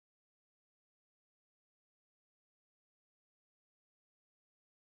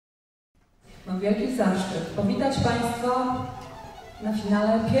Mam wielki zaszczyt powitać Państwa na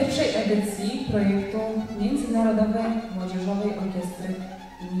finale pierwszej edycji projektu Międzynarodowej Młodzieżowej Orkiestry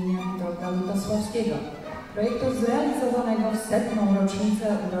imienia Roku Lutosławskiego. Projektu zrealizowanego w 100.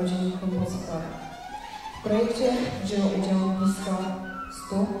 rocznicę urodzin kompozytora. W projekcie wzięło udział blisko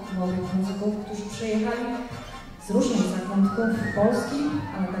 100 młodych muzyków, którzy przyjechali z różnych zakątków Polski,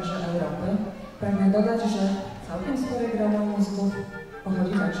 ale także Europy. Pragnę dodać, że całkiem spore grono muzyków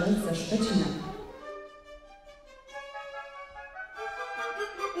pochodzi także ze Szczecina.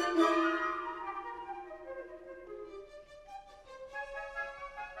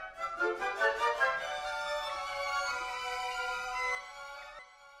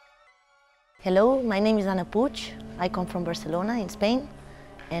 Hello, my name is Ana Puig. I come from Barcelona in Spain,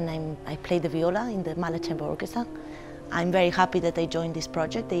 and I play the viola in the Mala Chamber Orchestra. I'm very happy that I joined this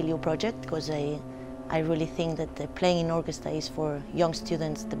project, the Ilyo project, because I really think that playing in orchestra is for young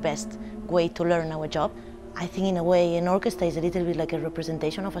students the best way to learn our job. I think in a way an orchestra is a little bit like a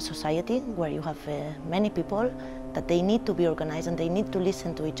representation of a society where you have many people that they need to be organized and they need to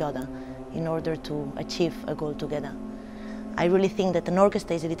listen to each other in order to achieve a goal together. I really think that an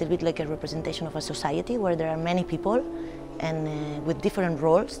orchestra is a little bit like a representation of a society where there are many people and with different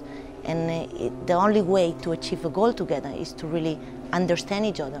roles, and the only way to achieve a goal together is to really understand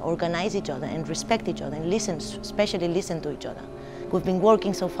each other, organize each other and respect each other and listen, especially listen to each other. We've been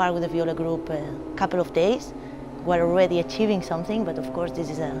working so far with the viola group a couple of days. We're already achieving something, but of course this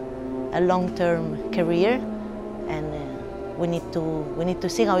is a long-term career, and we need to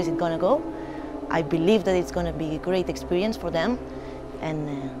see how is it going to go. I believe that it's going to be a great experience for them, and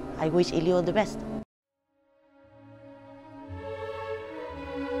I wish Ilyo the best.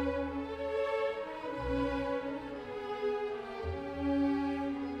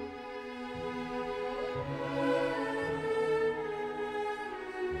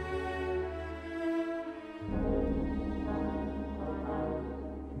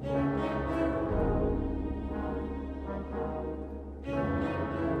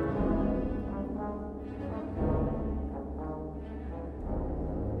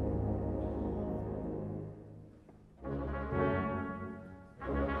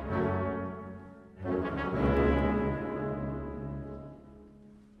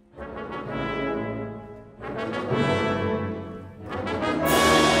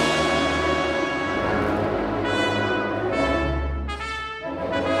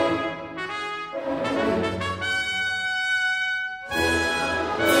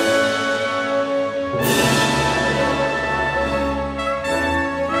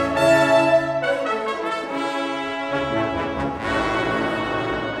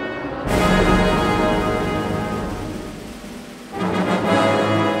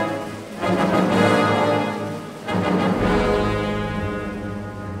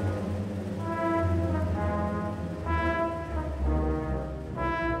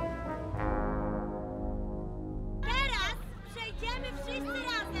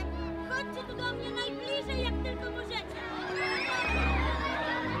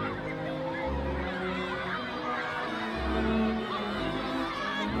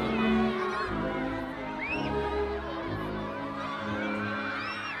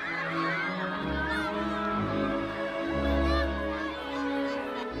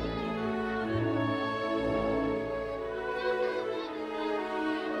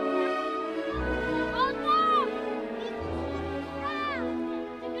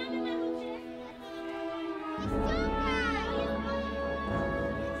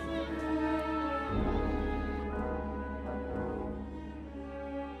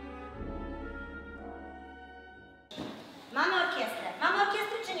 Mamy orkiestrę. Mamy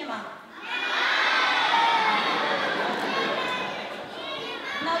orkiestrę czy nie mamy?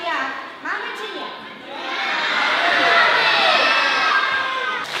 No jak? Mamy czy nie?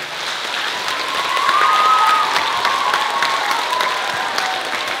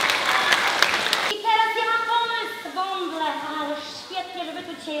 I teraz ja mam pomysł, bąble, ale świetnie, że wy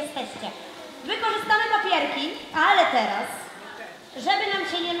tu dzisiaj jesteście. Wykorzystamy papierki, ale teraz, żeby nam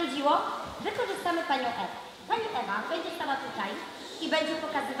się nie nudziło, wykorzystamy panią Ewę. Pani Ewa będzie stała tutaj i będzie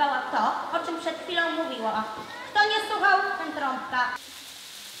pokazywała to, o czym przed chwilą mówiła. Kto nie słuchał, ten trąbka.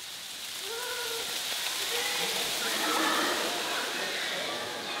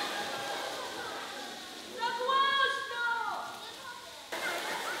 Za głośno!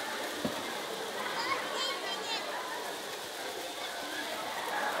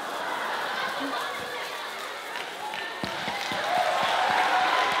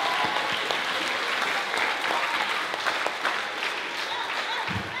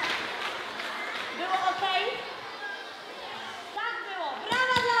 Było ok? Tak było.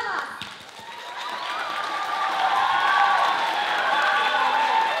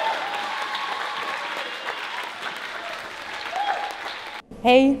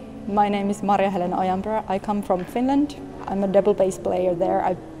 Hey, my name is Maria-Helena Ojanpää. I come from Finland. I'm a double bass player there.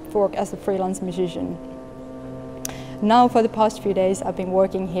 I work as a freelance musician. Now for the past few days I've been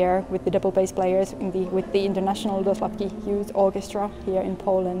working here with the double bass players with the International Lutosławski Youth Orchestra here in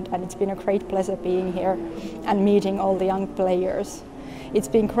Poland, and it's been a great pleasure being here and meeting all the young players. It's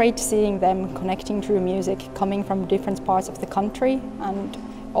been great seeing them connecting through music, coming from different parts of the country and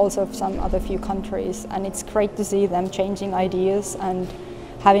also some other few countries, and it's great to see them changing ideas and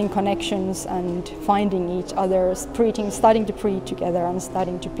having connections and finding each other, starting to breathe together and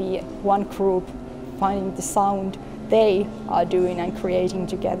starting to be one group, finding the sound they are doing and creating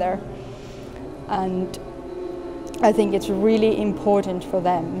together. And I think it's really important for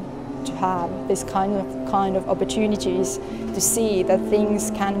them to have this kind of opportunities to see that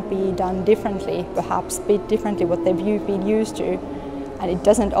things can be done differently, perhaps a bit differently what they've been used to. And it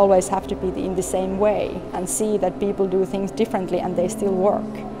doesn't always have to be in the same way, and see that people do things differently and they still work.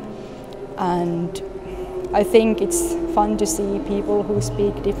 And I think it's fun to see people who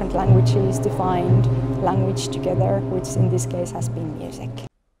speak different languages to find language together, which in this case has been music.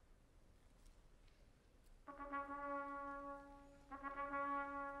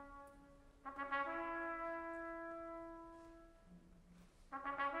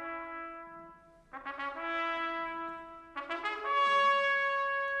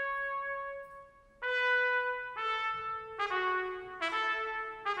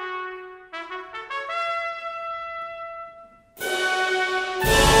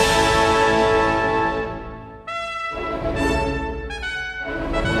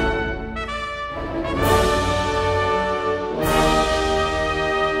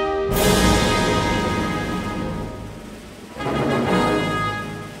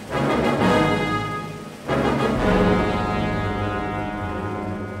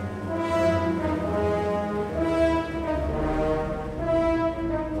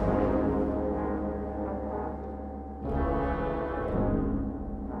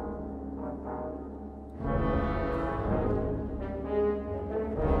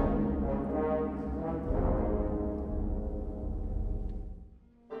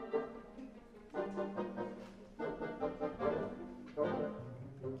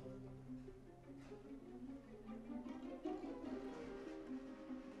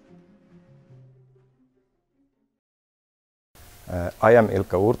 I am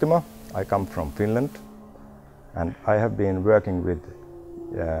Ilkka. I come from Finland, and I have been working with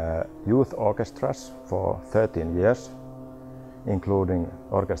youth orchestras for 13 years, including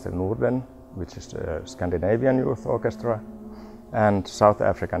Orchestra Norden, which is a Scandinavian youth orchestra, and South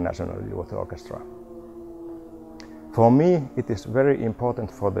African National Youth Orchestra. For me, it is very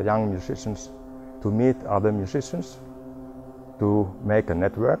important for the young musicians to meet other musicians, to make a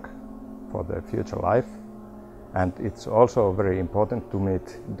network for their future life. And it's also very important to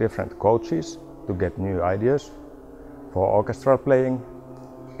meet different coaches to get new ideas for orchestral playing.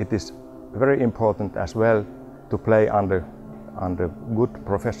 It is very important as well to play under good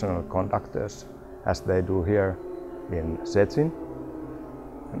professional conductors, as they do here in Szczecin.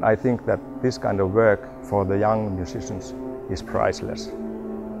 And I think that this kind of work for the young musicians is priceless.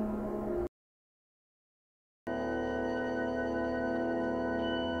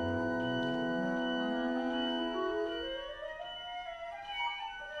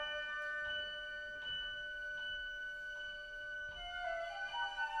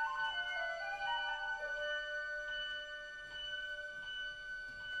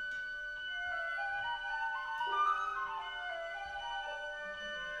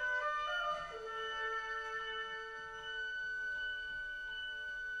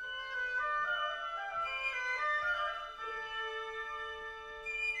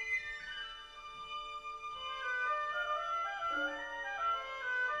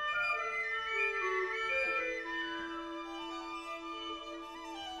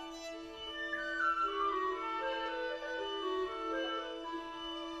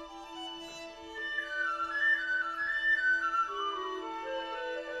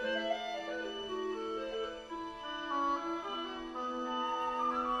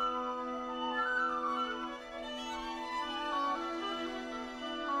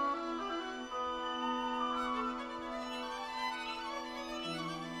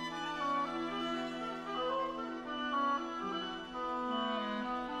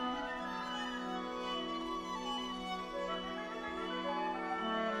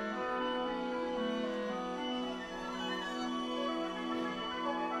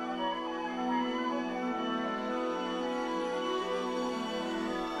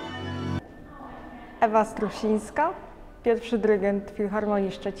 Ewa Strusińska, pierwszy dyrygent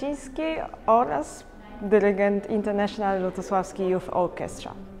Filharmonii Szczecińskiej oraz dyrygent International Lutosławski Youth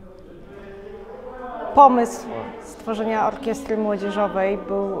Orchestra. Pomysł stworzenia orkiestry młodzieżowej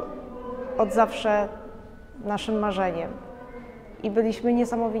był od zawsze naszym marzeniem. I byliśmy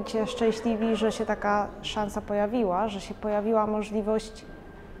niesamowicie szczęśliwi, że się taka szansa pojawiła, że się pojawiła możliwość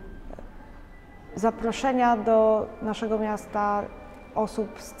zaproszenia do naszego miasta osób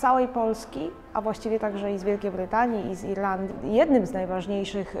z całej Polski, a właściwie także i z Wielkiej Brytanii i z Irlandii. Jednym z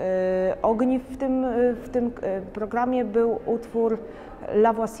najważniejszych ogniw w tym programie był utwór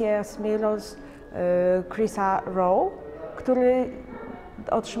La Voici Smilos Chrisa Rowe, który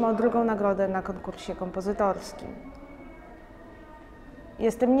otrzymał drugą nagrodę na konkursie kompozytorskim.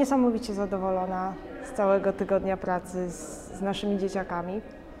 Jestem niesamowicie zadowolona z całego tygodnia pracy z naszymi dzieciakami.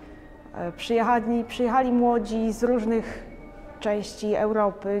 Przyjechali młodzi z różnych części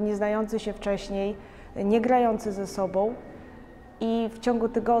Europy, nie znający się wcześniej, nie grający ze sobą. I w ciągu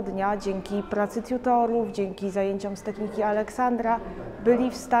tygodnia, dzięki pracy tutorów, dzięki zajęciom z techniki Aleksandra,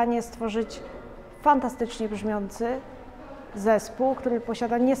 byli w stanie stworzyć fantastycznie brzmiący zespół, który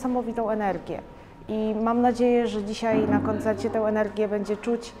posiada niesamowitą energię. I mam nadzieję, że dzisiaj na koncercie tę energię będzie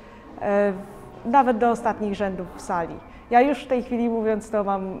czuć nawet do ostatnich rzędów w sali. Ja już w tej chwili, mówiąc to,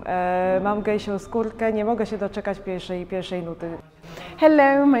 mam gęsią skórkę, nie mogę się doczekać pierwszej nuty.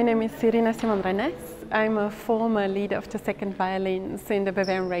 Hello, my name is Irina Simon-Renes. I'm a former leader of the second violins in the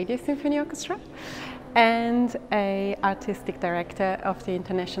Bavarian Radio Symphony Orchestra and an artistic director of the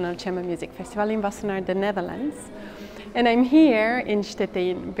International Chamber Music Festival in Wassenaar, the Netherlands. And I'm here in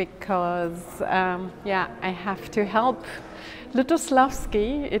Szczecin because, I have to help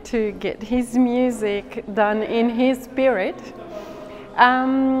Lutosławski to get his music done in his spirit.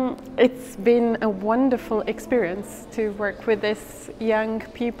 It's been a wonderful experience to work with these young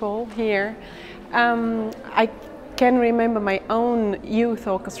people here. I can remember my own youth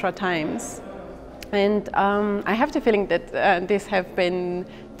orchestra times, and I have the feeling that these have been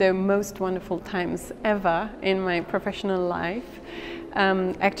the most wonderful times ever in my professional life.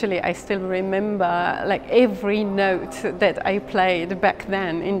 Actually, I still remember like every note that I played back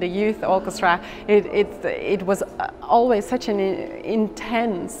then in the youth orchestra. It was always such an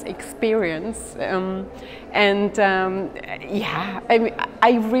intense experience,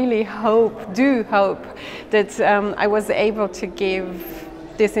 I really do hope that I was able to give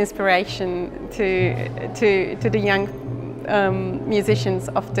this inspiration to the young musicians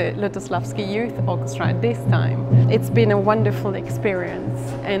of the Lutosławski Youth Orchestra this time. It's been a wonderful experience,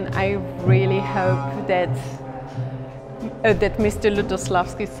 and I really hope that Mr.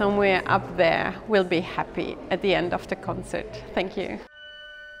 Lutosławski somewhere up there will be happy at the end of the concert. Thank you.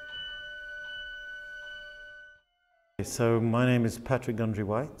 So my name is Patrick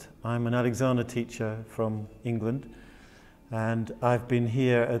Gundry-White. I'm an Alexander teacher from England, and I've been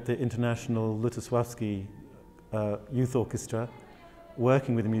here at the International Lutosławski Youth Orchestra,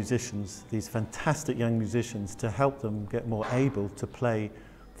 working with the musicians, these fantastic young musicians, to help them get more able to play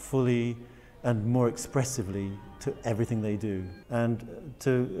fully and more expressively to everything they do. And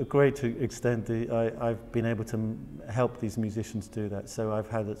to a great extent, I've been able to help these musicians do that. So I've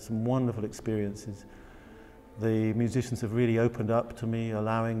had some wonderful experiences. The musicians have really opened up to me,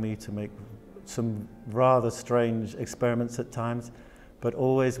 allowing me to make some rather strange experiments at times, but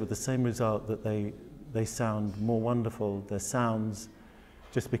always with the same result, that they sound more wonderful. Their sounds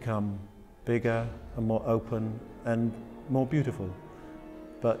just become bigger and more open and more beautiful.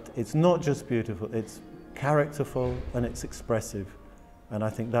 But it's not just beautiful, it's characterful and it's expressive. And I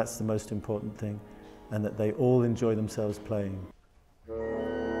think that's the most important thing, and that they all enjoy themselves playing.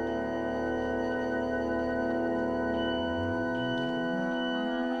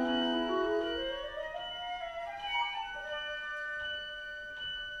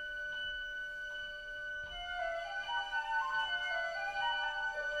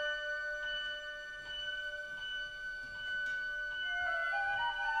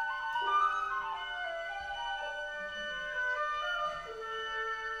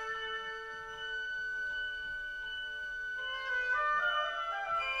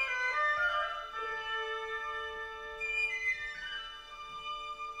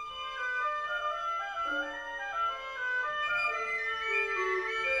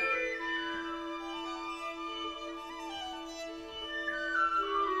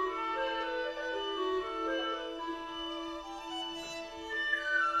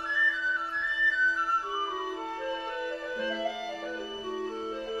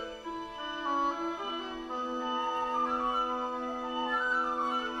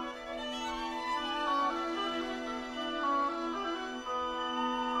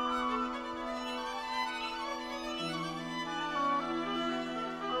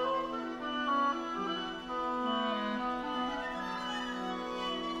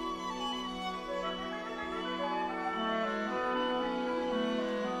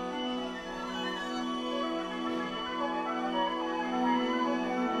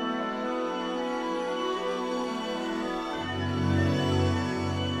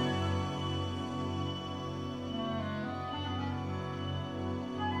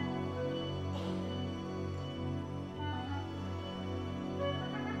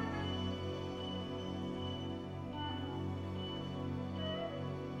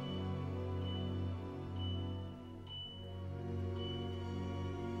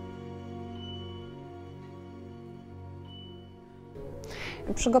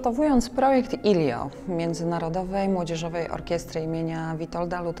 Przygotowując projekt Ilyo, Międzynarodowej Młodzieżowej Orkiestry imienia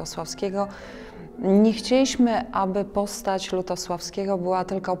Witolda Lutosławskiego, nie chcieliśmy, aby postać Lutosławskiego była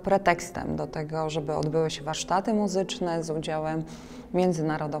tylko pretekstem do tego, żeby odbyły się warsztaty muzyczne z udziałem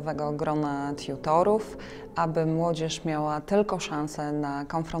międzynarodowego grona tutorów, aby młodzież miała tylko szansę na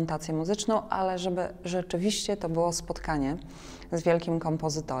konfrontację muzyczną, ale żeby rzeczywiście to było spotkanie z wielkim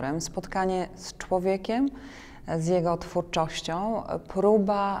kompozytorem, spotkanie z człowiekiem, z jego twórczością,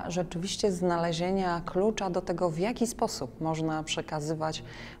 próba rzeczywiście znalezienia klucza do tego, w jaki sposób można przekazywać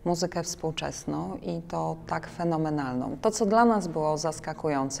muzykę współczesną i to tak fenomenalną. To, co dla nas było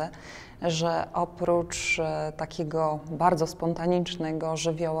zaskakujące, że oprócz takiego bardzo spontanicznego,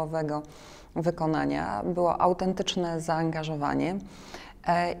 żywiołowego wykonania było autentyczne zaangażowanie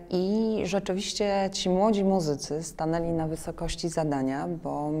i rzeczywiście ci młodzi muzycy stanęli na wysokości zadania,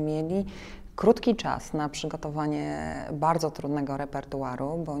 bo mieli krótki czas na przygotowanie bardzo trudnego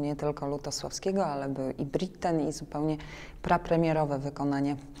repertuaru, bo nie tylko Lutosławskiego, ale był i Britten, i zupełnie prapremierowe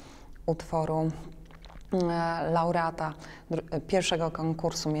wykonanie utworu laureata pierwszego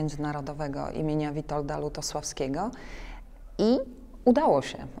konkursu międzynarodowego imienia Witolda Lutosławskiego. I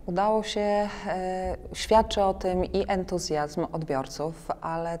udało się, świadczy o tym i entuzjazm odbiorców,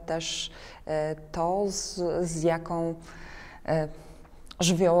 ale też to, z jaką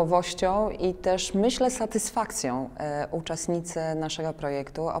żywiołowością i też, myślę, satysfakcją uczestnicy naszego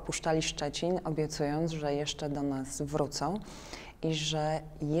projektu opuszczali Szczecin, obiecując, że jeszcze do nas wrócą i że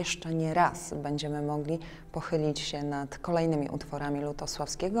jeszcze nie raz będziemy mogli pochylić się nad kolejnymi utworami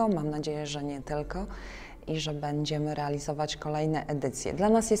Lutosławskiego. Mam nadzieję, że nie tylko i że będziemy realizować kolejne edycje. Dla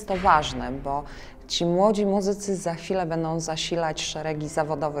nas jest to ważne, bo ci młodzi muzycy za chwilę będą zasilać szeregi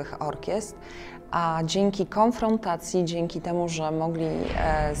zawodowych orkiestr, a dzięki konfrontacji, dzięki temu, że mogli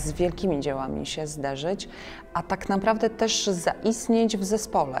z wielkimi dziełami się zderzyć, a tak naprawdę też zaistnieć w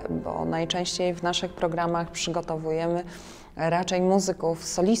zespole, bo najczęściej w naszych programach przygotowujemy raczej muzyków,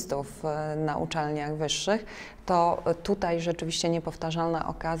 solistów na uczelniach wyższych, to tutaj rzeczywiście niepowtarzalna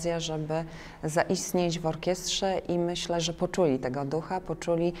okazja, żeby zaistnieć w orkiestrze i myślę, że poczuli tego ducha,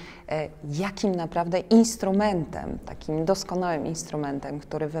 poczuli jakim naprawdę instrumentem, takim doskonałym instrumentem,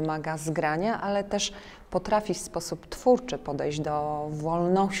 który wymaga zgrania, ale też potrafi w sposób twórczy podejść do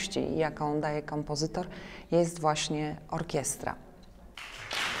wolności, jaką daje kompozytor, jest właśnie orkiestra.